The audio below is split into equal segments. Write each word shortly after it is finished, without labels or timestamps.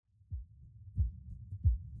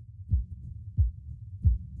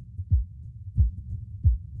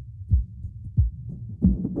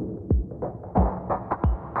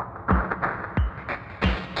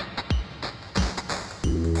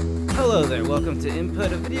Hello there, welcome to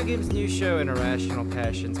Input, a video games news show and Irrational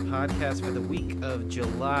Passions podcast for the week of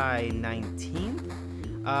July 19th.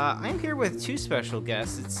 I'm here with two special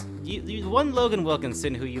guests. It's one Logan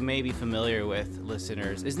Wilkinson, who you may be familiar with,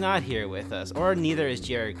 listeners, is not here with us, or neither is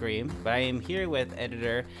Jared Green, but I am here with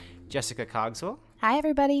editor Jessica Cogswell. Hi,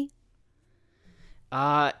 everybody.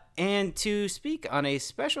 And to speak on a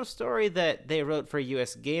special story that they wrote for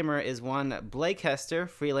US Gamer is one Blake Hester,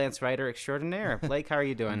 freelance writer extraordinaire. Blake, how are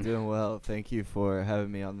you doing? I'm doing well. Thank you for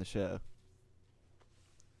having me on the show.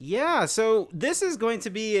 Yeah, so this is going to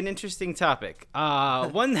be an interesting topic.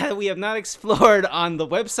 One that we have not explored on the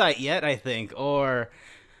website yet, I think, or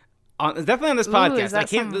definitely on this podcast. Is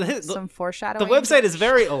that some foreshadowing? The website is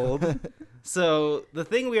very old. So the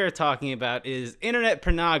thing we are talking about is internet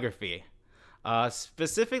pornography.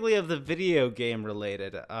 Specifically of the video game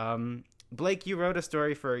related. Blake, you wrote a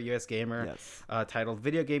story for US Gamer, yes, titled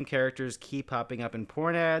 "Video Game Characters Keep Popping Up in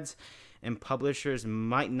Porn Ads, and Publishers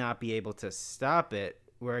Might Not Be Able to Stop It,"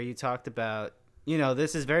 where you talked about,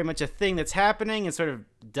 this is very much a thing that's happening, and sort of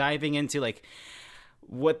diving into like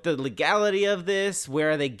what the legality of this,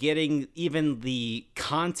 where are they getting even the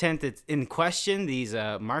content that's in question, these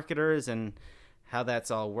marketers, and how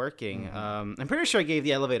that's all working. Mm-hmm. I'm pretty sure I gave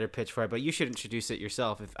the elevator pitch for it, but you should introduce it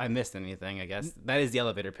yourself if I missed anything, I guess. That is the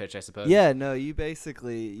elevator pitch, I suppose. Yeah, no, you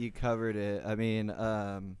covered it. I mean,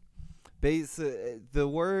 the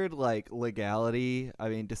word like legality, I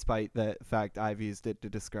mean, despite the fact I've used it to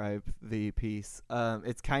describe the piece,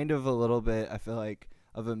 it's kind of a little bit, I feel like,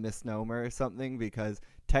 of a misnomer or something, because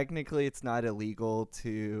technically it's not illegal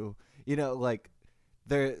to,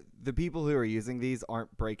 the people who are using these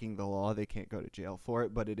aren't breaking the law. They can't go to jail for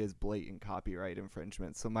it, but it is blatant copyright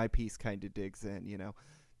infringement. So my piece kind of digs in,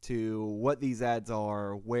 to what these ads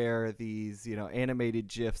are, where these, animated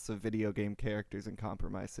GIFs of video game characters in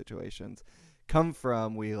compromised situations come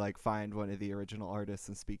from. We find one of the original artists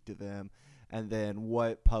and speak to them. And then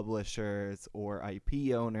what publishers or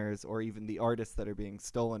IP owners or even the artists that are being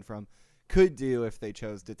stolen from could do if they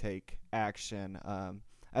chose to take action.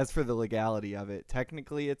 As for the legality of it,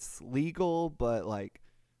 technically it's legal, but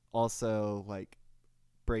also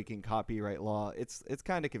breaking copyright law. It's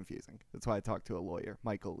kind of confusing. That's why I talked to a lawyer,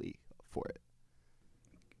 Michael Lee, for it.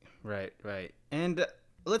 Right. And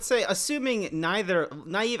let's say, assuming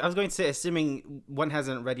assuming one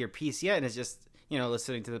hasn't read your piece yet and is just,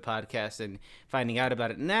 listening to the podcast and finding out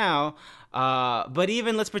about it now. But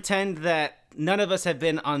even let's pretend that none of us have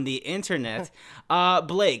been on the internet.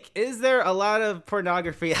 Blake, is there a lot of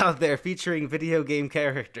pornography out there featuring video game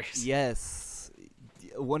characters? Yes,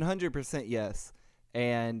 100% yes.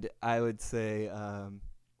 And I would say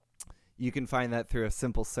you can find that through a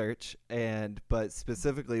simple search. But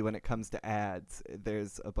specifically when it comes to ads,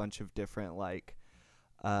 there's a bunch of different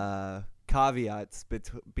caveats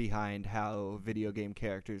behind how video game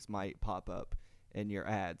characters might pop up in your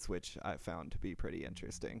ads, which I found to be pretty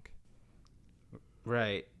interesting.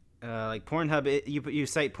 Right. Like Pornhub, you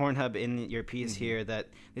cite Pornhub in your piece here, that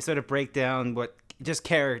they sort of break down what just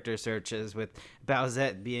character searches, with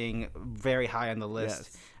Bowsette being very high on the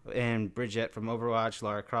list. Yes. And Bridget from Overwatch,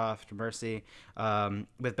 Lara Croft, Mercy,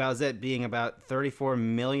 with Bowsette being about 34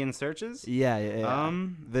 million searches. Yeah.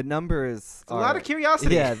 The numbers are a lot of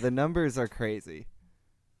curiosity. Yeah, the numbers are crazy.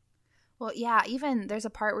 Well, yeah, even there's a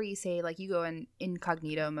part where you say you go in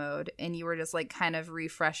incognito mode and you were just kind of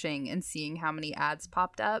refreshing and seeing how many ads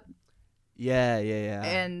popped up. Yeah.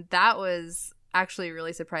 And that was actually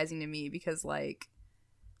really surprising to me because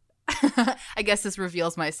I guess this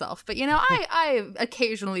reveals myself, but I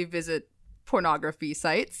occasionally visit pornography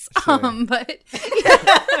sites. Sure. But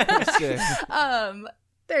Sure.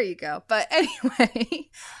 There you go. But anyway,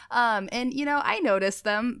 and I noticed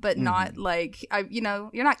them, but not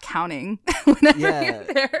you're not counting whenever you're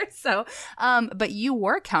there. So, but you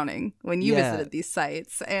were counting when you visited these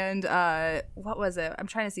sites. And what was it? I'm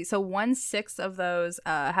trying to see. So 1/6 of those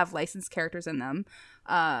have licensed characters in them.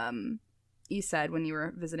 You said when you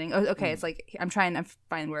were visiting. Oh, okay, it's I'm trying to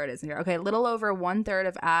find where it is here. Okay, a little over 1/3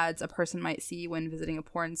 of ads a person might see when visiting a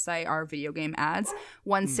porn site are video game ads.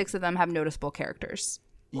 1/6 of them have noticeable characters.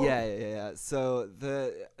 Yeah. So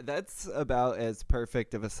that's about as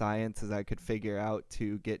perfect of a science as I could figure out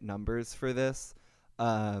to get numbers for this.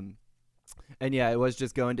 And yeah, it was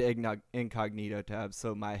just going to incognito tab,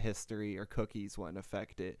 so my history or cookies wouldn't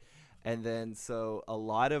affect it. And then so a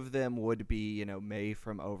lot of them would be, May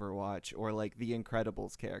from Overwatch, or the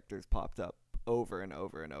Incredibles characters popped up over and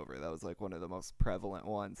over and over. That was one of the most prevalent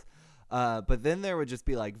ones. But then there would just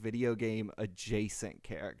be video game adjacent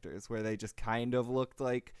characters where they just kind of looked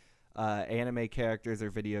like anime characters or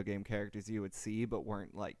video game characters you would see, but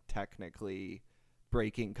weren't technically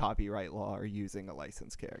breaking copyright law or using a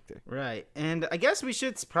licensed character. Right. And I guess we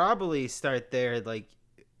should probably start there, like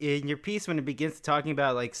in your piece when it begins talking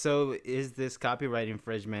about like, so is this copyright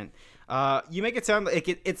infringement? You make it sound like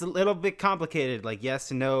it's a little bit complicated, like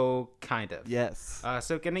yes, no, kind of. Yes.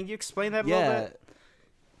 So can you explain that a little bit?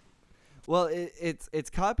 Well, it's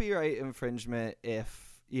copyright infringement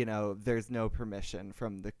if, you know, there's no permission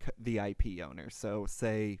from the IP owner. So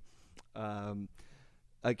say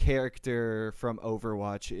a character from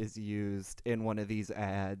Overwatch is used in one of these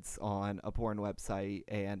ads on a porn website,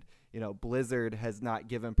 and you know Blizzard has not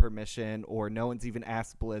given permission, or no one's even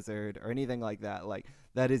asked Blizzard or anything like that. Like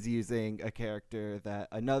that is using a character that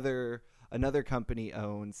another company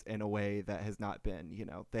owns in a way that has not been, you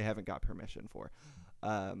know, they haven't got permission for.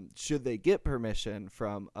 Should they get permission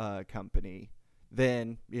from a company,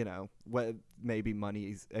 then, you know, what maybe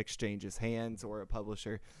money exchanges hands, or a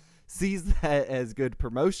publisher sees that as good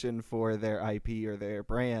promotion for their IP or their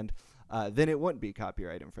brand, then it wouldn't be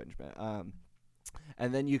copyright infringement.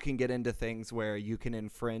 And then you can get into things where you can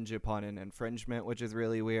infringe upon an infringement, which is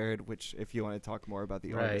really weird, which if you want to talk more about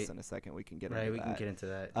the artist in a second, we can get into that. Right, we can get into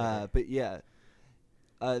that. But yeah,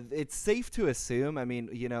 it's safe to assume, I mean,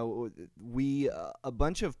 you know, a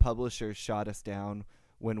bunch of publishers shot us down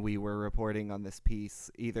when we were reporting on this piece,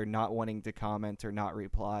 either not wanting to comment or not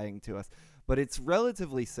replying to us. But it's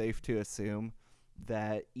relatively safe to assume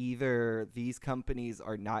that either these companies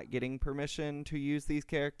are not getting permission to use these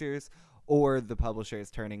characters, or the publisher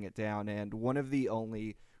is turning it down. And one of the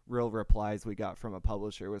only real replies we got from a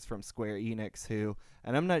publisher was from Square Enix, who,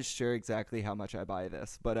 and I'm not sure exactly how much I buy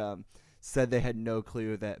this, but said they had no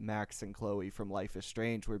clue that Max and Chloe from Life is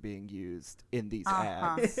Strange were being used in these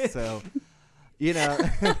ads. So, you know,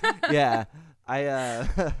 yeah,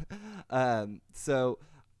 so,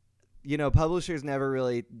 you know, publishers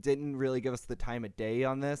didn't really give us the time of day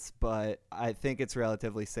on this, but I think it's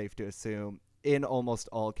relatively safe to assume in almost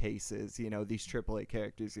all cases, you know, these AAA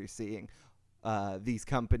characters you're seeing, these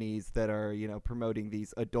companies that are, you know, promoting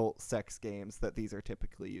these adult sex games that these are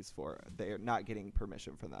typically used for, they are not getting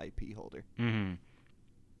permission from the IP holder. Mm-hmm.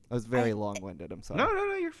 I was very long-winded. I'm sorry.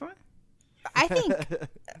 No, you're fine. I think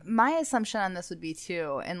my assumption on this would be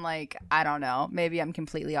too, and like, I don't know, maybe I'm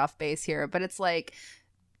completely off base here, but it's like,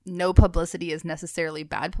 no publicity is necessarily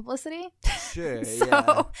bad publicity. Sure. So,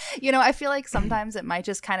 yeah. You know, I feel like sometimes it might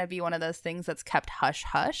just kind of be one of those things that's kept hush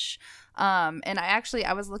hush. And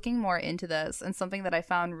I was looking more into this, and something that I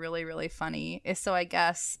found really, really funny is, so I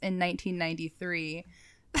guess in 1993,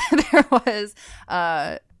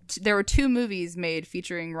 there were two movies made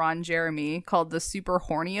featuring Ron Jeremy called the Super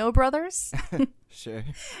Hornio Brothers. Sure.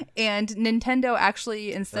 And Nintendo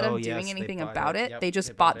actually, instead of doing anything about it, they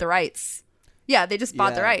just bought the rights. Yeah, they just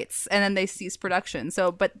bought the rights, and then they ceased production. So,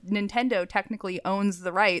 but Nintendo technically owns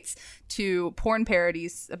the rights to porn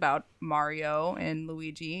parodies about Mario and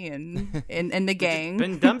Luigi and the gang. It's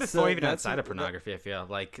been done before, even outside of pornography. I feel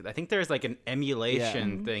like I think there's like an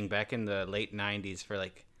emulation thing back in the late '90s for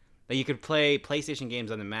like that you could play PlayStation games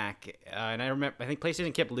on the Mac. And I think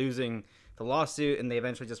PlayStation kept losing the lawsuit, and they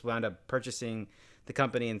eventually just wound up purchasing the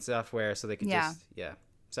company and software so they could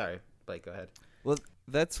Sorry, Blake, go ahead. Well,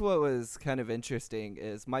 that's what was kind of interesting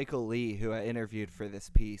is Michael Lee, who I interviewed for this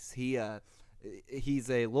piece, he's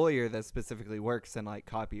a lawyer that specifically works in like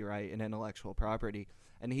copyright and intellectual property,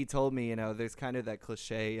 and he told me, you know, there's kind of that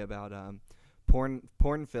cliche about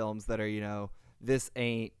porn films that are, you know, this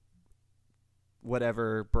ain't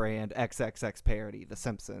whatever brand XXX parody, The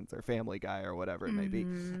Simpsons or Family Guy or whatever it may be.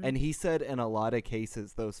 And he said in a lot of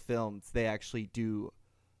cases those films, they actually do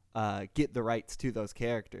get the rights to those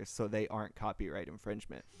characters, so they aren't copyright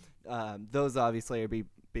infringement. Those obviously are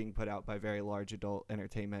being put out by very large adult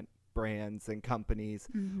entertainment brands and companies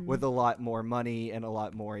with a lot more money and a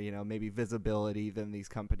lot more, you know, maybe visibility than these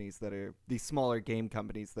companies that are these smaller game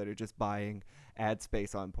companies that are just buying ad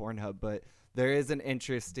space on Pornhub. But there is an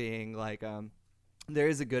interesting, like, there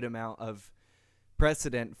is a good amount of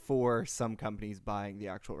precedent for some companies buying the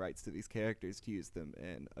actual rights to these characters to use them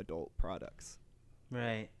in adult products.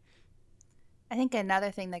 Right. I think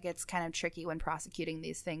another thing that gets kind of tricky when prosecuting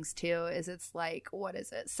these things too is it's like, what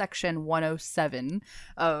is it? Section 107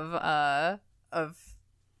 of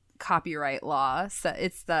copyright law. So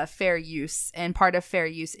it's the fair use, and part of fair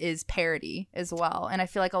use is parody as well. And I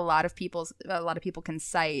feel like a lot of people can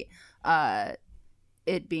cite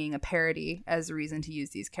it being a parody as a reason to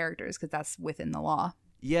use these characters because that's within the law.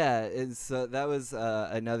 Yeah, that was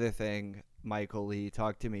another thing Michael Lee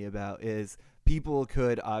talked to me about is people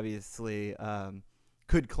could obviously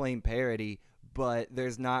could claim parody, but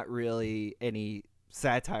there's not really any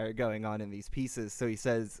satire going on in these pieces. So he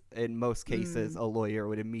says in most cases a lawyer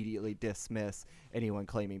would immediately dismiss anyone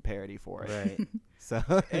claiming parody for it. Right. So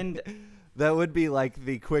and that would be like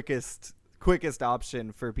the quickest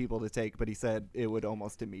option for people to take, but he said it would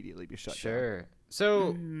almost immediately be shut down. Sure.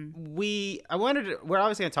 So we're obviously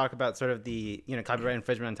going to talk about sort of the, copyright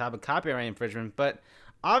infringement on top of copyright infringement, but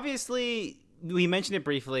obviously we mentioned it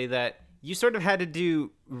briefly that you sort of had to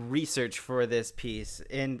do research for this piece,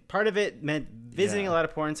 and part of it meant visiting a lot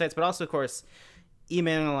of porn sites, but also, of course,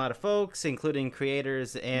 emailing a lot of folks, including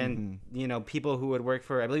creators and people who would work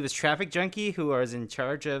for, I believe it's Traffic Junkie, who was in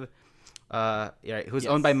charge of, who's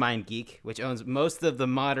owned by MindGeek, which owns most of the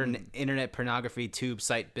modern internet pornography tube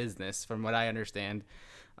site business, from what I understand.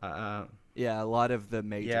 A lot of the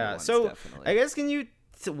major ones, so definitely. I guess can you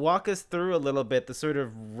walk us through a little bit the sort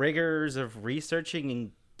of rigors of researching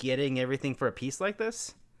and getting everything for a piece like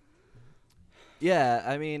this? Yeah,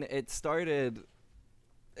 I mean, it started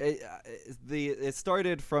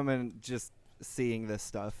from just seeing this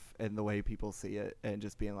stuff and the way people see it and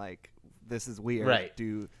just being like, this is weird. Right.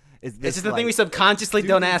 It's just the thing we subconsciously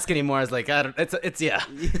don't ask anymore. It's like, it's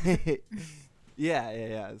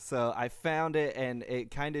Yeah. So I found it, and it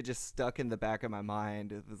kind of just stuck in the back of my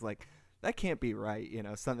mind. It was like, that can't be right,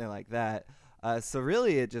 something like that. So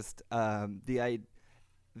really, it just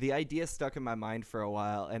the idea stuck in my mind for a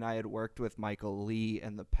while, and I had worked with Michael Lee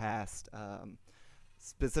in the past.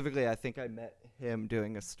 Specifically, I think I met him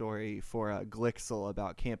doing a story for Glixel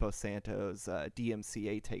about Campo Santo's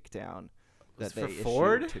DMCA takedown that they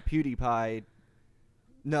issued to PewDiePie.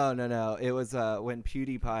 No. It was when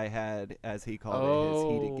PewDiePie had, as he called it, his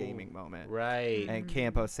heated gaming moment. Right. And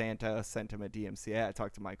Campo Santo sent him a DMCA. I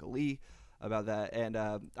talked to Michael Lee about that, and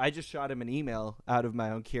I just shot him an email out of my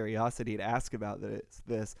own curiosity to ask about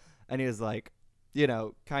this, and he was like,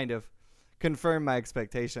 kind of confirmed my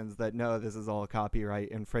expectations that no, this is all copyright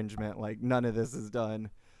infringement, like none of this is done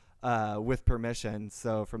with permission.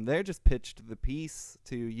 So from there, just pitched the piece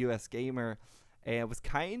to US Gamer, and was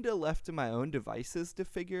kind of left to my own devices to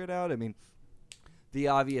figure it out. I mean, the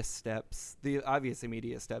obvious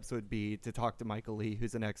immediate steps would be to talk to Michael Lee,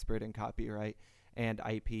 who's an expert in copyright and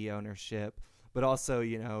IP ownership, but also,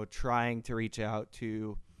 trying to reach out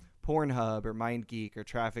to Pornhub or MindGeek or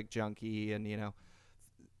Traffic Junkie, and,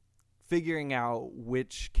 figuring out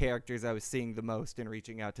which characters I was seeing the most and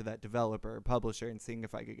reaching out to that developer or publisher and seeing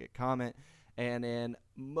if I could get comment. And in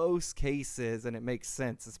most cases, and it makes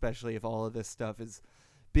sense, especially if all of this stuff is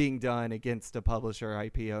being done against a publisher or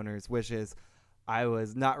IP owner's wishes, I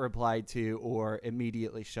was not replied to or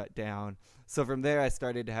immediately shut down. So from there, I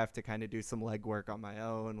started to have to kind of do some legwork on my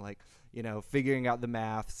own, like, figuring out the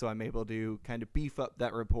math so I'm able to kind of beef up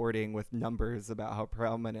that reporting with numbers about how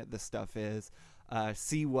prominent this stuff is,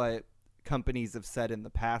 see what companies have said in the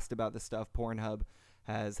past about this stuff. Pornhub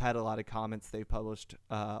has had a lot of comments they published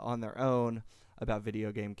on their own about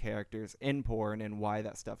video game characters in porn and why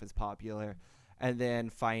that stuff is popular, and then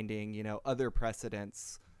finding, other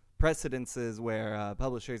precedences where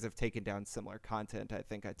publishers have taken down similar content. I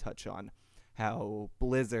think I touch on how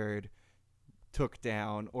Blizzard took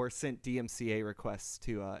down or sent DMCA requests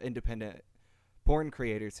to independent porn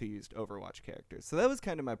creators who used Overwatch characters. So that was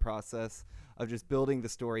kind of my process of just building the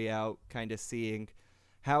story out, kind of seeing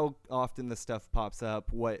how often the stuff pops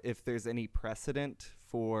up, what if there's any precedent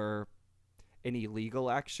for any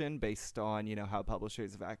legal action based on, how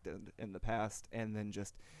publishers have acted in the past, and then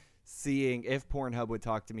just seeing if Pornhub would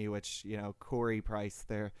talk to me, which, Corey Price,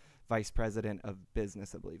 their vice president of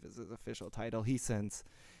business, I believe is his official title.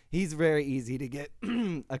 He's very easy to get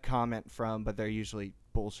a comment from, but they're usually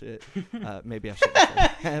bullshit. Maybe I shouldn't say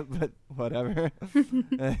that, but whatever.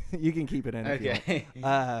 You can keep it in if you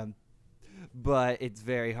want. But it's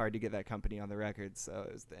very hard to get that company on the record, so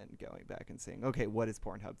it was then going back and saying, okay, what has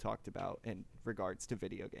Pornhub talked about in regards to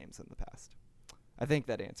video games in the past? I think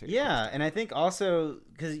that answers. Yeah, and I think also,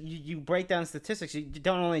 because you break down statistics, you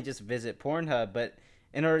don't only just visit Pornhub, but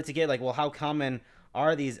in order to get, like, well, how common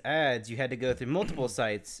are these ads, you had to go through multiple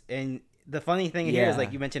sites. And the funny thing here is,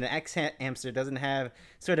 like you mentioned, an X-Hamster doesn't have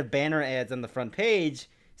sort of banner ads on the front page,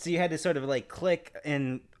 so you had to sort of, like, click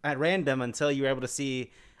at random until you were able to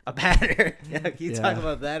see a banner. Can you talk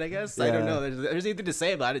about that, I guess? I don't know. There's anything to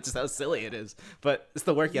say about it, just how silly it is. But it's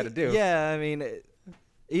the work you got to do. Yeah, I mean,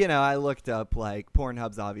 I looked up, like,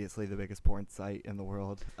 Pornhub's obviously the biggest porn site in the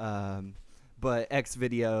world. But X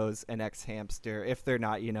Videos and X Hamster, if they're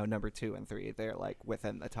not, number 2 and 3, they're, like,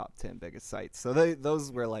 within the top 10 biggest sites. So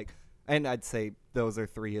those were, like, and I'd say those are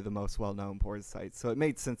 3 of the most well-known porn sites. So it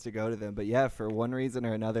made sense to go to them. But yeah, for one reason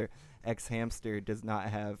or another, X Hamster does not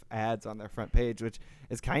have ads on their front page, which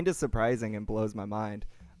is kind of surprising and blows my mind.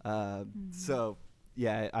 So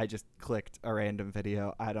yeah, I just clicked a random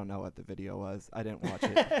video. I don't know what the video was. I didn't watch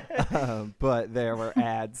it. But there were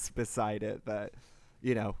ads beside it that,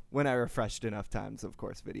 you know, when I refreshed enough times, of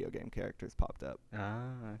course, video game characters popped up.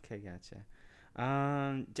 Ah, okay,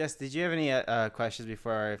 gotcha. Jess, did you have any questions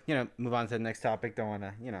before I, move on to the next topic? Don't want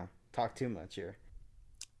to, talk too much here.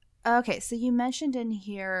 Okay, so you mentioned in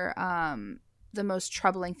here the most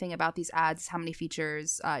troubling thing about these ads is how many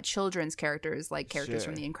features children's characters, like characters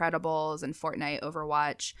from The Incredibles and Fortnite,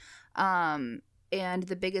 Overwatch. And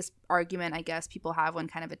the biggest argument, I guess, people have when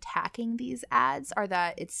kind of attacking these ads are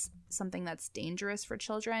that it's something that's dangerous for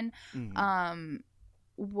children. Mm-hmm.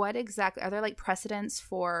 What exactly, are there like precedents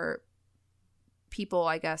for people,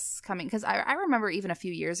 I guess, coming? Because I remember even a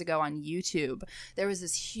few years ago on YouTube, there was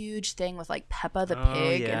this huge thing with like Peppa the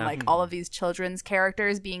Pig and like all of these children's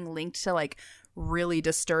characters being linked to like really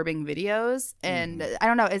disturbing videos. And I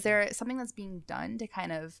don't know, is there something that's being done to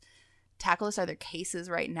kind of tackle this? Are there cases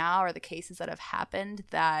right now, or the cases that have happened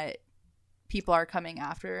that people are coming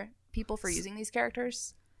after people for using these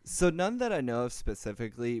characters? So none that I know of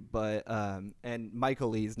specifically, but and Michael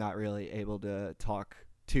Lee's not really able to talk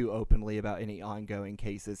too openly about any ongoing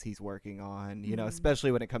cases he's working on, you know,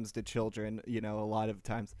 especially when it comes to children. You know, a lot of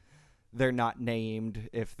times they're not named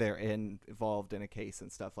if they're involved in a case and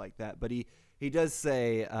stuff like that. But he does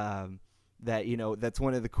say that, you know, that's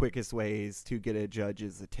one of the quickest ways to get a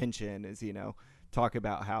judge's attention is, you know, talk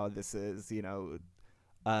about how this is, you know,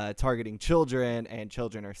 targeting children and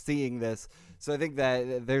children are seeing this. So I think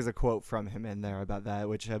that there's a quote from him in there about that,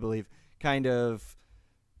 which I believe kind of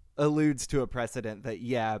alludes to a precedent that,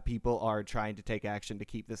 yeah, people are trying to take action to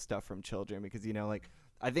keep this stuff from children because, you know, like,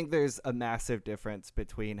 I think there's a massive difference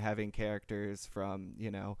between having characters from,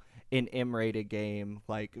 you know, an M-rated game,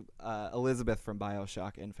 like Elizabeth from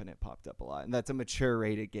BioShock Infinite popped up a lot, and that's a mature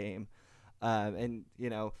rated game. And,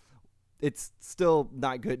 you know, it's still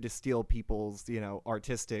not good to steal people's, you know,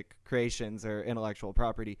 artistic creations or intellectual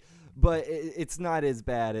property, but it's not as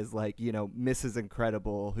bad as, like, you know, Mrs.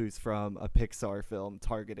 Incredible, who's from a Pixar film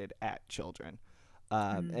targeted at children.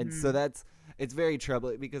 And so it's very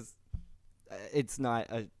troubling because it's not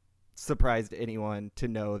a surprise to anyone to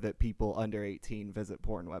know that people under 18 visit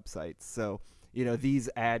porn websites. So, you know, these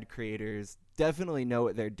ad creators definitely know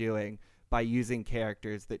what they're doing by using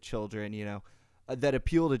characters that children, you know, that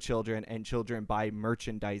appeal to children and children buy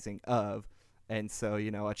merchandising of. And so,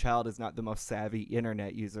 you know, a child is not the most savvy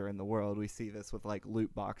internet user in the world. We see this with like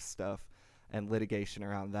loot box stuff and litigation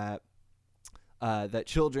around that. That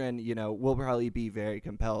children, you know, will probably be very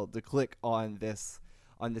compelled to click on this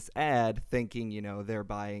ad thinking, you know, they're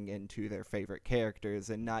buying into their favorite characters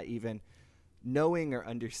and not even knowing or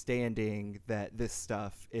understanding that this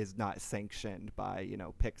stuff is not sanctioned by, you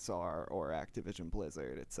know, Pixar or Activision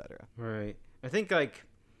Blizzard, etc. Right. I think, like,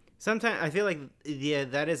 sometimes I feel like, yeah,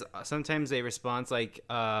 that is sometimes a response like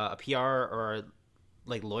a PR or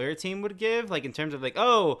like lawyer team would give, like in terms of like,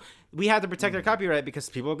 oh, we have to protect our copyright because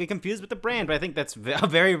people will get confused with the brand. But I think that's a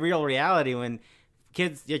very real reality when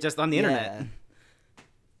kids are just on the internet.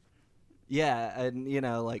 Yeah, and, you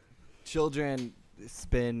know, like, children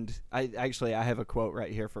spend... I have a quote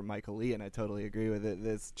right here from Michael Lee, and I totally agree with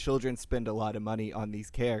it. Children spend a lot of money on these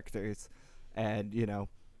characters, and, you know,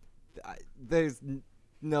 there's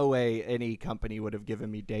no way any company would have given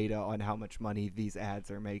me data on how much money these ads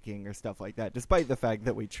are making or stuff like that, despite the fact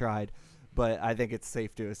that we tried. But I think it's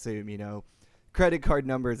safe to assume, you know, credit card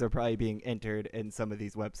numbers are probably being entered in some of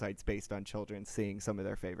these websites based on children seeing some of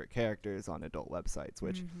their favorite characters on adult websites,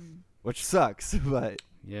 which sucks, but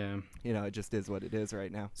yeah, you know, it just is what it is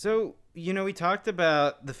right now. So, you know, we talked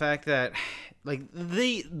about the fact that like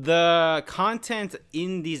the content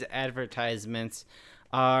in these advertisements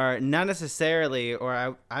are not necessarily,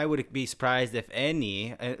 or I would be surprised if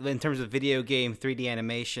any, in terms of video game 3D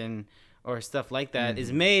animation or stuff like that,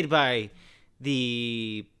 is made by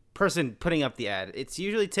the person putting up the ad. It's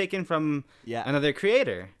usually taken from another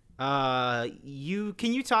creator. Can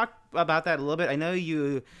you talk about that a little bit? I know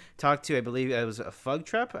you talked to, I believe it was a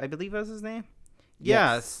Fugtrup, I believe was his name.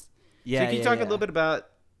 Yes. Yeah. So can you talk a little bit about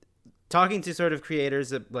talking to sort of creators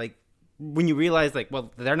that, like, when you realize, like,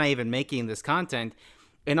 well, they're not even making this content,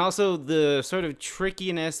 and also the sort of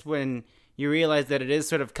trickiness when you realize that it is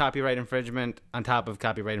sort of copyright infringement on top of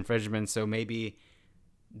copyright infringement, so maybe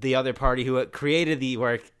the other party who created the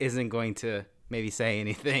work isn't going to maybe say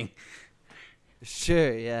anything.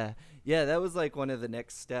 Sure, yeah. Yeah, that was like one of the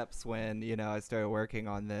next steps when, you know, I started working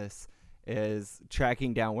on this, is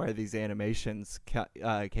tracking down where these animations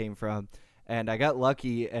came from. And I got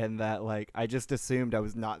lucky in that, like, I just assumed I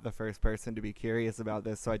was not the first person to be curious about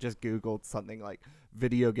this, so I just Googled something like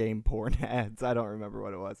video game porn ads. I don't remember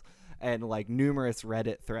what it was. and like numerous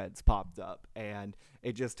Reddit threads popped up, and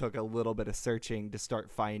it just took a little bit of searching to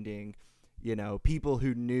start finding, you know, people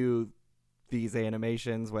who knew these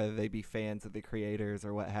animations, whether they be fans of the creators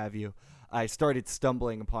or what have you. I started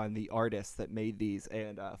stumbling upon the artists that made these,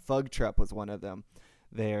 and Fugtrup was one of them.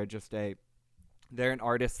 They're an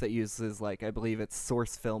artist that uses, like, I believe it's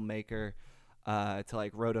Source Filmmaker to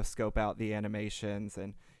like rotoscope out the animations,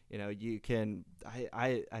 and you know, you can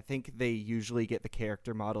I think they usually get the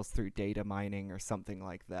character models through data mining or something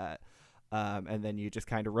like that. And then you just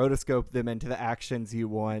kind of rotoscope them into the actions you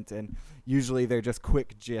want, and usually they're just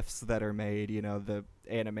quick GIFs that are made. You know, the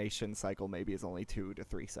animation cycle maybe is only 2 to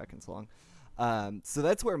 3 seconds long. So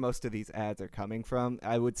that's where most of these ads are coming from.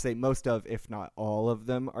 I would say most of, if not all of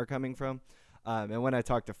them, are coming from. And when I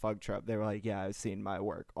talked to Fugtrup, they were like, yeah, I've seen my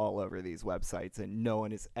work all over these websites, and no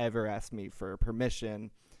one has ever asked me for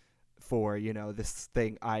permission for, you know, this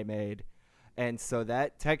thing I made. And so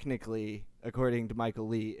that technically, according to Michael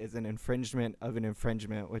Lee, is an infringement of an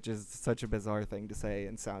infringement, which is such a bizarre thing to say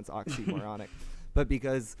and sounds oxymoronic. But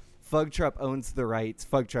because Fugtrup owns the rights,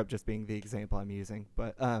 Fugtrup just being the example I'm using,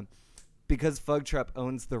 but because Fugtrup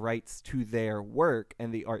owns the rights to their work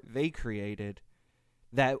and the art they created,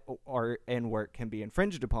 that art and work can be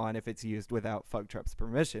infringed upon if it's used without Fugtrup's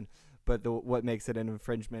permission. But what makes it an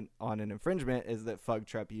infringement on an infringement is that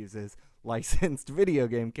Fugtrup uses licensed video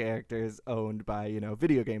game characters owned by, you know,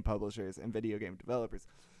 video game publishers and video game developers.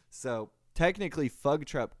 So technically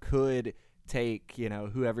Fugtrup could take, you know,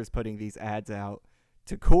 whoever's putting these ads out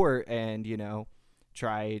to court and, you know,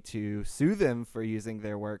 try to sue them for using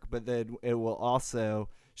their work. But then it will also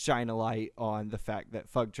shine a light on the fact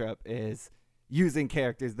that Fugtrup is using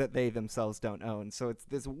characters that they themselves don't own. So it's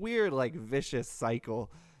this weird, like, vicious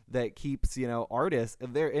cycle that keeps, you know, artists,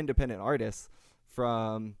 they're independent artists,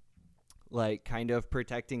 from like kind of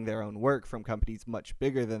protecting their own work from companies much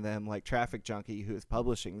bigger than them, like Traffic Junkie, who is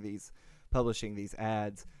publishing these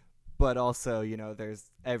ads. But also, you know,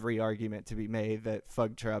 there's every argument to be made that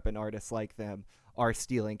Fugtrup and artists like them are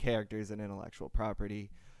stealing characters and intellectual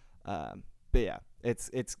property. But yeah,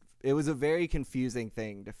 it was a very confusing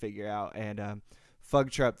thing to figure out, and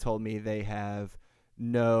Fugtrup told me they have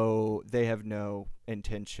no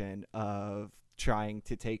intention of trying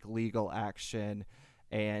to take legal action,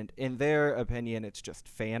 and in their opinion it's just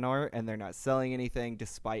fan art and they're not selling anything,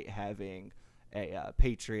 despite having a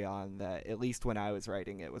Patreon that, at least when I was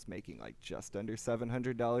writing it, was making like just under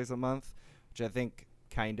 $700 a month, which I think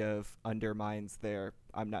kind of undermines their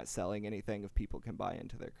I'm not selling anything if people can buy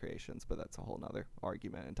into their creations, but that's a whole nother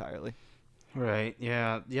argument entirely. Right.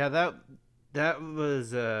 Yeah, that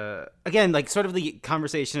was again, like, sort of the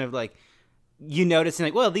conversation of, like, you noticing,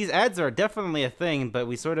 like, well, these ads are definitely a thing, but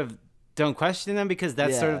we sort of don't question them because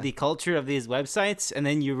that's sort of the culture of these websites. And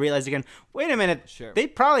then you realize again, wait a minute, sure, they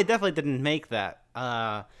probably definitely didn't make that.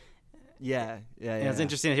 Yeah. It's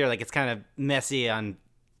interesting to hear, like, it's kind of messy on,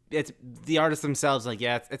 it's the artists themselves, like,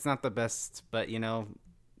 yeah, it's not the best, but, you know,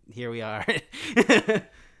 here we are.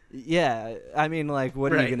 Yeah, I mean, like,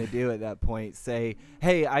 what are you going to do at that point? Say,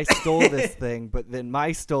 hey, I stole this thing, but then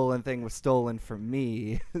my stolen thing was stolen from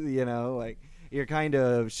me. You know, like, you're kind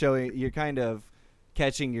of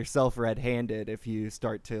catching yourself red-handed if you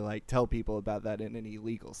start to, like, tell people about that in any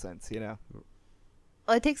legal sense, you know?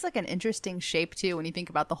 Well, it takes, like, an interesting shape, too, when you think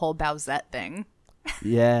about the whole Bowsette thing.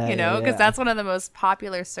 Yeah. You know, because that's one of the most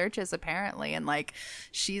popular searches, apparently, and, like,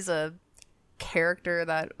 she's a character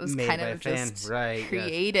that was made kind of just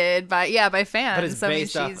created by fans. But it's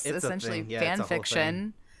based I mean, off, she's essentially fan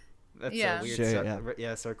fiction. That's a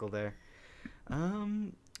weird circle there.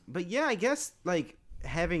 But yeah, I guess, like,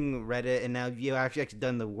 having read it and now you actually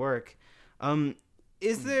done the work,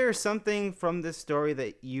 is there something from this story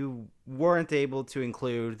that you weren't able to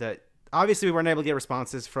include, that obviously we weren't able to get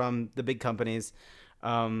responses from the big companies,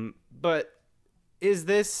 but is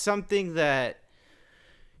this something that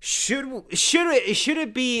should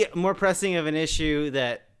it be more pressing of an issue,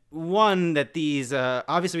 that one, that these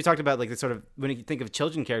obviously we talked about, like, the sort of, when you think of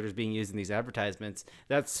children characters being used in these advertisements,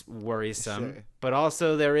 that's worrisome. Sure. But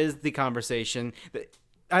also there is the conversation that,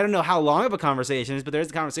 I don't know how long of a conversation it is, but there is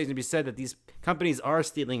a conversation to be said that these companies are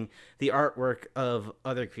stealing the artwork of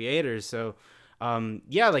other creators. So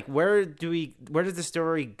yeah, like, where does the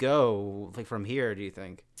story go, like, from here, do you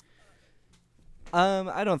think?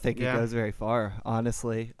 I don't think it goes very far,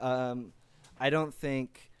 honestly. I don't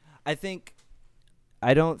think, I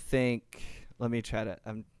don't think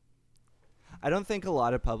a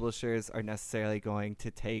lot of publishers are necessarily going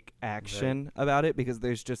to take action about it, because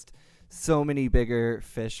there's just so many bigger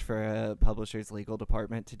fish for a publisher's legal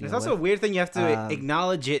department to deal with. There's also a weird thing, you have to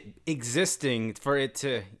acknowledge it existing for it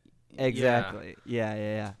to... Exactly.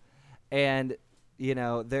 Yeah. And,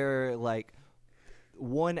 they're like,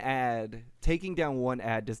 taking down one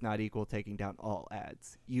ad does not equal taking down all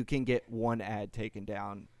ads. You can get one ad taken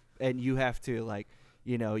down, and you have to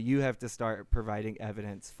you have to start providing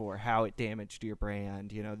evidence for how it damaged your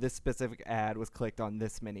brand. This specific ad was clicked on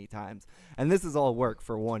this many times, and this is all work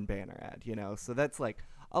for one banner ad, so that's like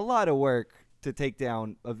a lot of work to take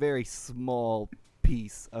down a very small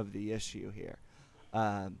piece of the issue here.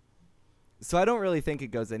 So I don't really think it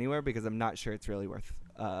goes anywhere because I'm not sure it's really worth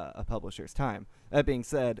a publisher's time. That being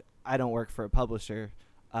said, I don't work for a publisher,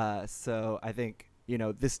 so I think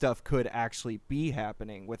this stuff could actually be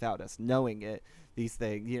happening without us knowing it. These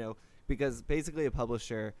things, because basically a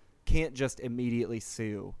publisher can't just immediately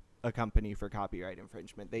sue a company for copyright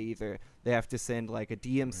infringement. They have to send like a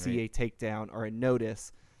DMCA takedown or a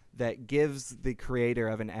notice that gives the creator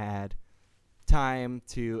of an ad time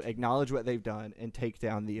to acknowledge what they've done and take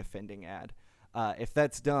down the offending ad. If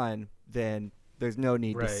that's done, then there's no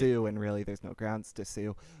need to sue, and really there's no grounds to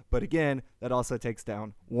sue. But again, that also takes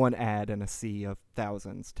down one ad in a sea of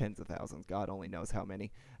thousands, tens of thousands, God only knows how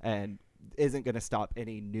many, and isn't going to stop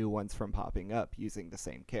any new ones from popping up using the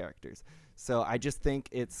same characters. So I just think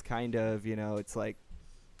it's kind of, it's like,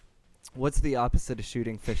 what's the opposite of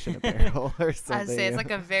shooting fish in a barrel or something? I'd say it's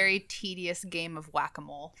like a very tedious game of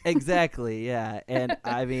whack-a-mole. Exactly, yeah. And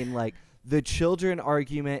I mean, like, the children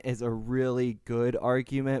argument is a really good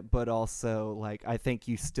argument, but also, like, I think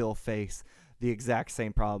you still face the exact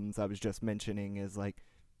same problems I was just mentioning. Is like,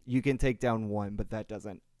 you can take down one, but that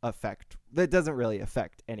doesn't really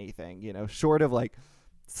affect anything, short of like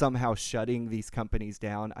somehow shutting these companies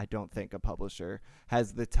down. I don't think a publisher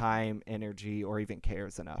has the time, energy, or even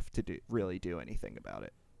cares enough to really do anything about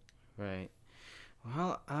it. Right.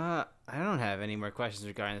 Well, I don't have any more questions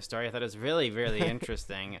regarding the story. I thought it was really, really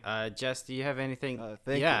interesting. Jess, do you have anything?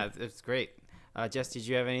 Thank you. It's great. Jess, did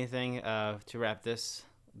you have anything to wrap this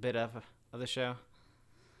bit of the show?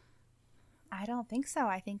 I don't think so.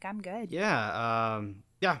 I think I'm good. Yeah.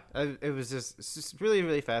 It was just really,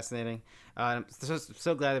 really fascinating. I'm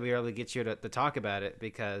so glad that we were able to get you to talk about it,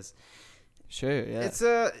 because sure, yeah, it's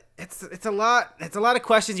a lot of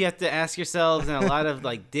questions you have to ask yourselves, and a lot of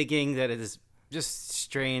like digging that is just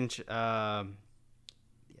strange. I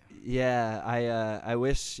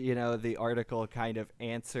wish the article kind of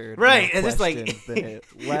answered it's just like that it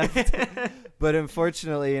left, but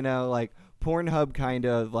unfortunately, like Pornhub kind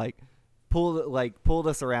of like pulled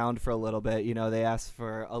us around for a little bit. They asked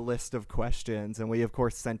for a list of questions, and we of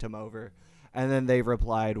course sent them over, and then they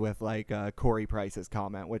replied with like Corey Price's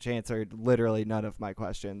comment, which answered literally none of my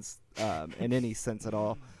questions in any sense at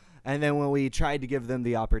all. And then when we tried to give them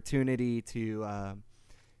the opportunity to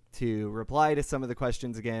reply to some of the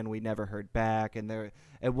questions again, we never heard back. And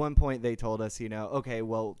at one point they told us, okay,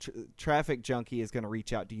 well, Traffic Junkie is going to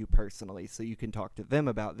reach out to you personally so you can talk to them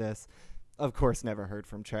about this. Of course, never heard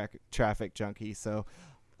from Traffic Junkie. So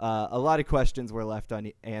a lot of questions were left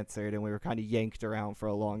unanswered, and we were kind of yanked around for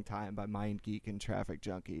a long time by MindGeek and Traffic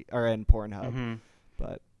Junkie, and Pornhub. Mm-hmm.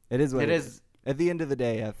 But it is what it is. At the end of the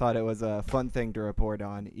day, I thought it was a fun thing to report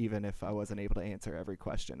on, even if I wasn't able to answer every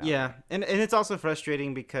question. Yeah, and it's also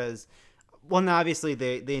frustrating because, well, now obviously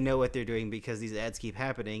they know what they're doing because these ads keep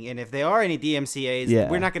happening. And if there are any DMCAs,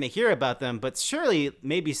 we're not going to hear about them. But surely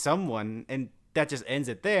maybe someone, and that just ends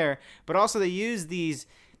it there. But also they use these,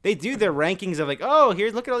 they do their rankings of like, oh,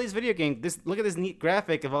 here, look at all these video games. Look at this neat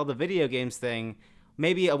graphic of all the video games thing.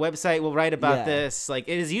 Maybe a website will write about this. Like,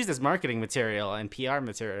 it is used as marketing material and PR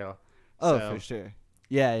material. Oh, for sure.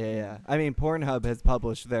 Yeah. I mean, Pornhub has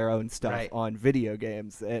published their own stuff on video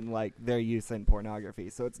games and like their use in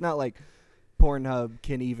pornography. So it's not like Pornhub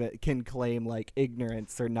can claim like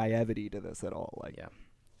ignorance or naivety to this at all. Like,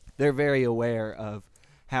 they're very aware of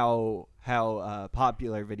how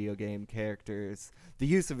popular video game characters, the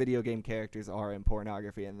use of video game characters are in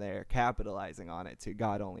pornography, and they're capitalizing on it to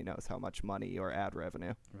God only knows how much money or ad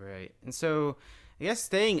revenue. Right. And so, I guess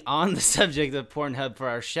staying on the subject of Pornhub for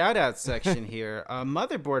our shout-out section here,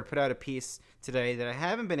 Motherboard put out a piece today that I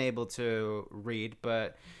haven't been able to read,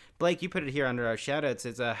 but Blake, you put it here under our shout-outs.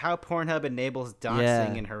 It's how Pornhub enables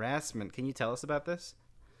doxing and harassment. Can you tell us about this?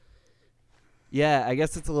 Yeah, I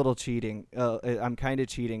guess it's a little cheating. I'm kind of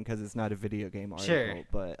cheating because it's not a video game article. Sure.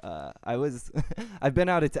 But I've been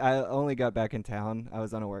out. I only got back in town. I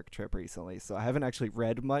was on a work trip recently, so I haven't actually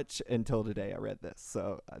read much until today. I read this,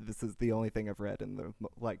 so this is the only thing I've read in the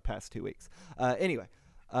past 2 weeks. Anyway,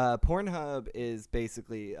 Pornhub is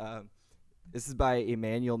basically this is by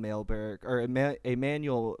Emmanuel Mailberg or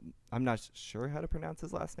Emmanuel. I'm not sure how to pronounce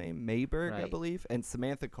his last name. Mayberg, I believe, and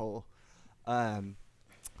Samantha Cole.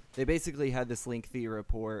 They basically had this lengthy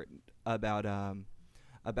report about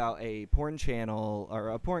about a porn channel or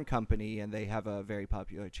a porn company, and they have a very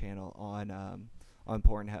popular channel on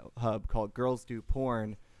Pornhub called Girls Do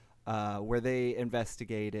Porn, where they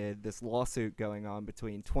investigated this lawsuit going on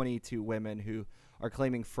between 22 women who are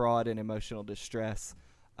claiming fraud and emotional distress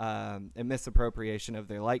and misappropriation of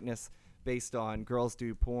their likeness based on Girls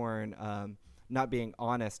Do Porn not being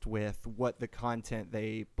honest with what the content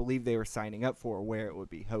they believe they were signing up for, where it would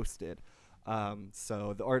be hosted.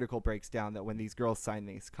 So the article breaks down that when these girls signed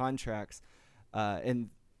these contracts, and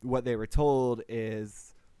what they were told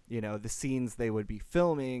is, the scenes they would be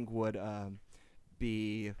filming would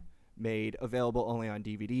be made available only on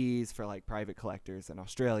DVDs for like private collectors in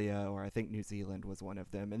Australia, or I think New Zealand was one of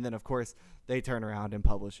them. And then of course they turn around and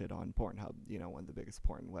publish it on Pornhub, one of the biggest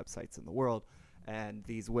porn websites in the world. And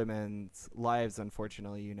these women's lives,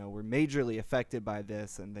 unfortunately, were majorly affected by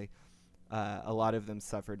this, and they a lot of them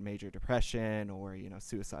suffered major depression or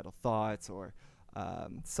suicidal thoughts or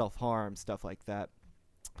self-harm, stuff like that.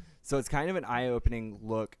 So it's kind of an eye-opening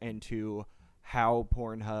look into how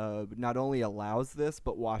Pornhub not only allows this,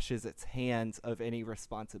 but washes its hands of any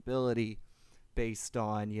responsibility based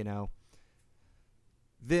on,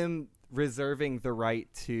 them reserving the right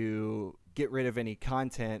to get rid of any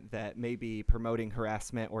content that may be promoting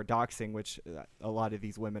harassment or doxing, which a lot of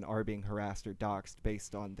these women are being harassed or doxed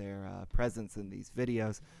based on their presence in these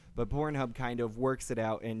videos. But Pornhub kind of works it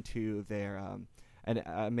out into their, and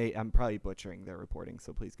I'm probably butchering their reporting,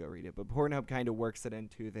 so please go read it. But Pornhub kind of works it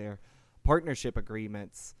into their partnership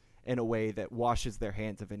agreements in a way that washes their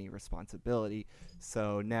hands of any responsibility.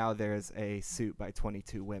 So now there's a suit by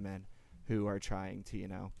 22 women who are trying to,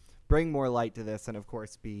 bring more light to this and, of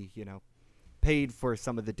course, be, paid for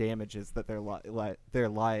some of the damages that their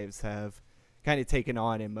lives have kind of taken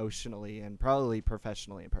on emotionally and probably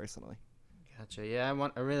professionally and personally. Gotcha. Yeah,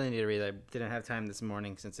 I really need to read it. I didn't have time this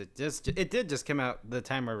morning since it did just come out the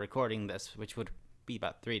time we're recording this, which would be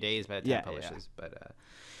about 3 days by the time it publishes.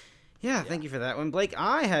 Yeah. But thank you for that one, Blake.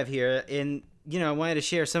 I have here I wanted to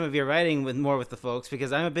share some of your writing with the folks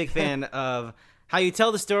because I'm a big fan of how you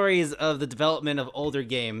tell the stories of the development of older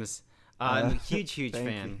games. I'm a huge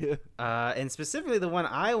fan. And specifically the one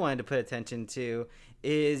I wanted to put attention to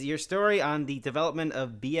is your story on the development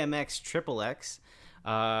of BMX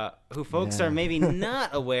XXX, who folks are maybe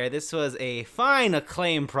not aware. This was a fine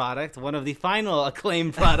Acclaim product, one of the final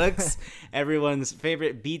Acclaim products, everyone's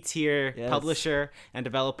favorite B-tier publisher and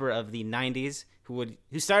developer of the 90s, who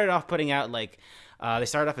started off putting out they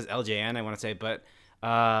started off as LJN, I want to say, but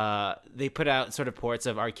they put out sort of ports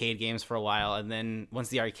of arcade games for a while, and then once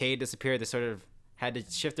the arcade disappeared, they sort of had to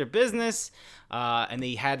shift their business, and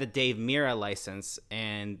they had the Dave Mirra license,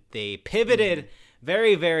 and they pivoted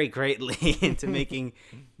very, very greatly into making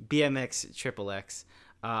BMX XXX.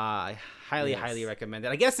 I highly recommend it.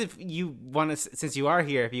 I guess if you want to, since you are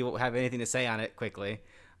here, if you have anything to say on it quickly.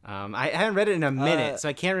 I haven't read it in a minute, so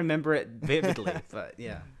I can't remember it vividly, but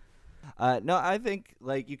yeah. No, I think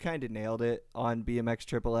you kind of nailed it on BMX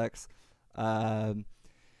XXX.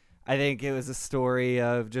 I think it was a story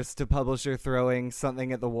of just a publisher throwing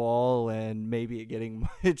something at the wall and maybe it getting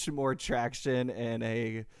much more traction in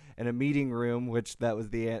a meeting room, which that was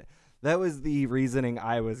the reasoning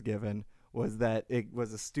I was given, was that it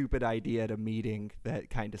was a stupid idea at a meeting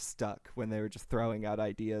that kind of stuck when they were just throwing out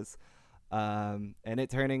ideas. And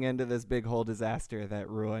it turning into this big whole disaster that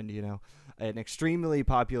ruined, an extremely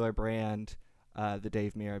popular brand, the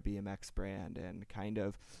Dave Mirra BMX brand, and kind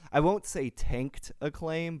of, I won't say tanked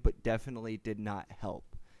Acclaim, but definitely did not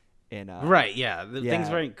help. Things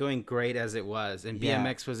weren't going great as it was, and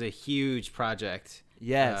BMX was a huge project.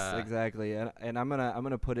 Yes, exactly. And I'm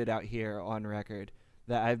gonna put it out here on record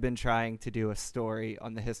that I've been trying to do a story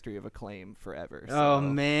on the history of Acclaim forever. So, oh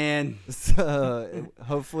man! So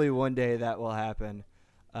hopefully one day that will happen,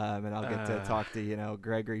 and I'll get to talk to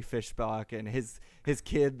Gregory Fishbach and his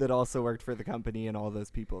kid that also worked for the company and all those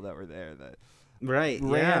people that were there that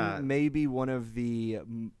ran maybe one of the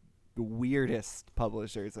weirdest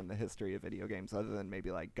publishers in the history of video games, other than maybe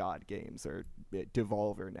like God Games or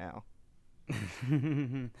Devolver now.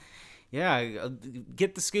 Yeah,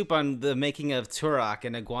 get the scoop on the making of Turok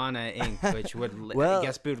and Iguana Inc., which would I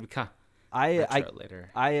guess would become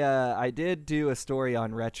later. I did do a story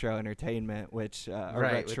on Retro Entertainment, which are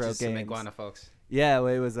retro which is games. Some Iguana folks. Yeah,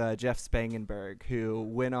 it was Jeff Spangenberg who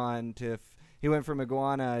went on to he went from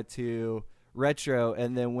Iguana to Retro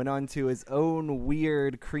and then went on to his own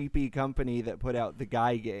weird, creepy company that put out the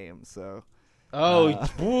Guy game. So.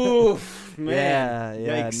 Oof, man.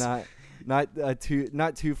 Yeah, Yikes.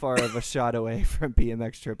 Not too far of a shot away from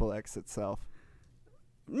BMX XXX itself.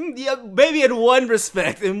 Yeah, maybe in one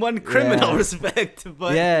respect, in one criminal respect,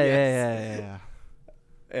 but yeah.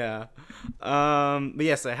 Yeah. But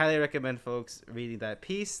yes, I highly recommend folks reading that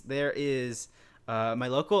piece. There is my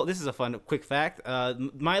local. This is a fun, quick fact.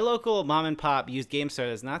 My local mom and pop used game store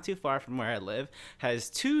that's not too far from where I live has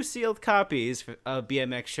 2 sealed copies of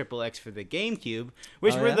BMX Triple X for the GameCube,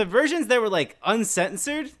 which were the versions that were like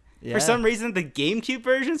uncensored. Yeah. For some reason, the GameCube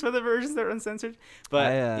versions were the versions that were uncensored.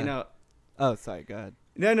 But you know. Oh, sorry. Go ahead.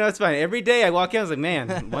 No, it's fine. Every day I walk in, I was like,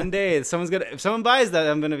 man, one day if someone buys that,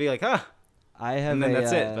 I'm gonna be like, I have and then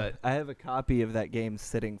that's it. But I have a copy of that game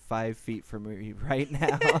sitting 5 feet from me right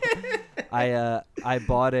now. I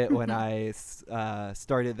bought it when I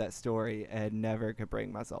started that story and never could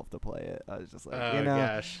bring myself to play it. I was just like,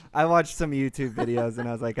 gosh. I watched some YouTube videos and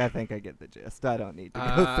I was like, I think I get the gist. I don't need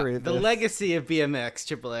to go through this. The legacy of BMX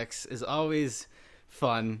Triple X is always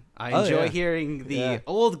fun. I enjoy hearing the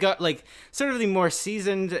old sort of the more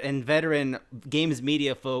seasoned and veteran games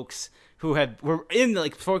media folks who were in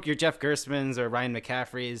like your Jeff Gerstmans or Ryan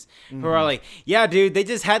McCaffreys, who are like, yeah, dude, they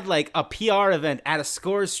just had like a PR event at a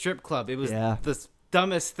Scores strip club. It was the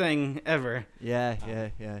dumbest thing ever. Yeah.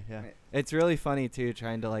 It's really funny too,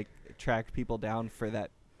 trying to like track people down for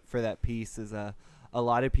that piece. Is a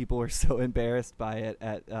lot of people were so embarrassed by it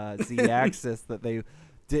at Z-Axis that they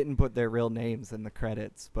didn't put their real names in the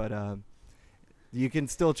credits, but you can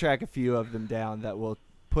still track a few of them down that will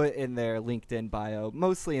put in their LinkedIn bio,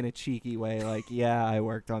 mostly in a cheeky way, like, yeah, I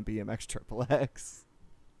worked on BMX Triple X.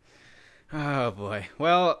 Oh, boy.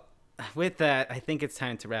 Well, with that, I think it's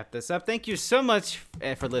time to wrap this up. Thank you so much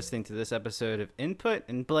for listening to this episode of Input.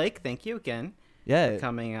 And Blake, thank you again for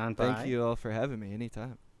coming on by. Thank you all for having me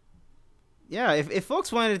anytime. Yeah, if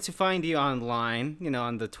folks wanted to find you online,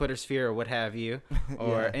 on the Twitter sphere or what have you,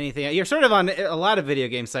 or anything, you're sort of on a lot of video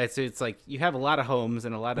game sites, so it's like you have a lot of homes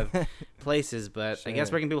and a lot of places, but sure. I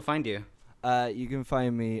guess where can people find you? You can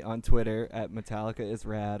find me on Twitter at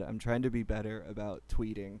MetallicaIsRad. I'm trying to be better about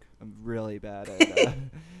tweeting. I'm really bad at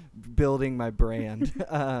building my brand.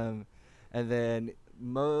 And then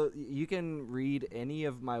you can read any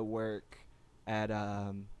of my work at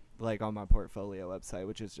on my portfolio website,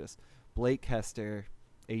 which is just Blake Hester,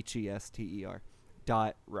 HESTER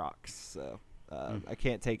 .rocks. So I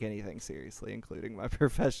can't take anything seriously, including my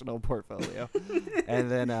professional portfolio.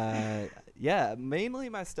 And then, mainly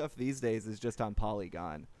my stuff these days is just on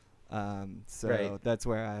Polygon. That's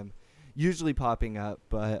where I'm usually popping up,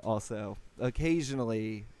 but also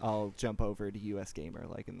occasionally I'll jump over to US Gamer,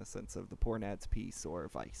 like in the sense of the Porn Ads piece or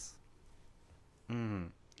Vice. Mm.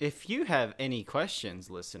 If you have any questions,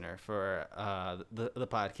 listener, for the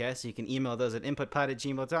podcast, you can email those at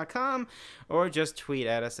inputpod@gmail.com or just tweet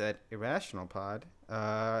at us at irrationalpod.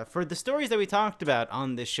 For the stories that we talked about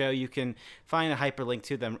on this show, you can find a hyperlink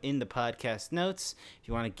to them in the podcast notes. If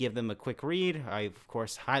you want to give them a quick read, I, of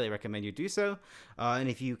course, highly recommend you do so. And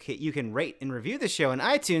if you can rate and review the show on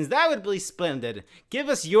iTunes, that would be splendid. Give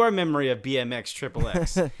us your memory of BMX Triple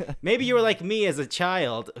X. Maybe you were like me as a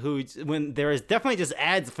child who, when there is definitely just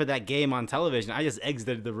ads for that game on television, I just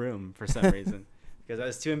exited the room for some reason because I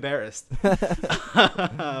was too embarrassed.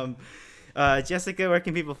 Jessica, where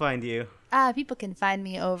can people find you? People can find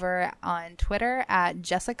me over on Twitter at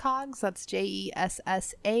Jessicogs. That's JESSACOGS.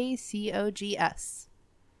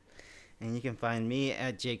 And you can find me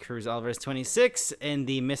at JCruzAlvarez26 and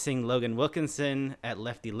the missing Logan Wilkinson at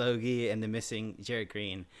Lefty Logie and the missing Jarrett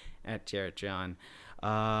Green at Jarrett John.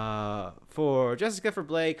 For Jessica, for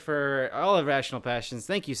Blake, for all of Rational Passions,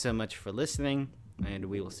 thank you so much for listening, and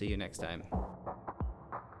we will see you next time.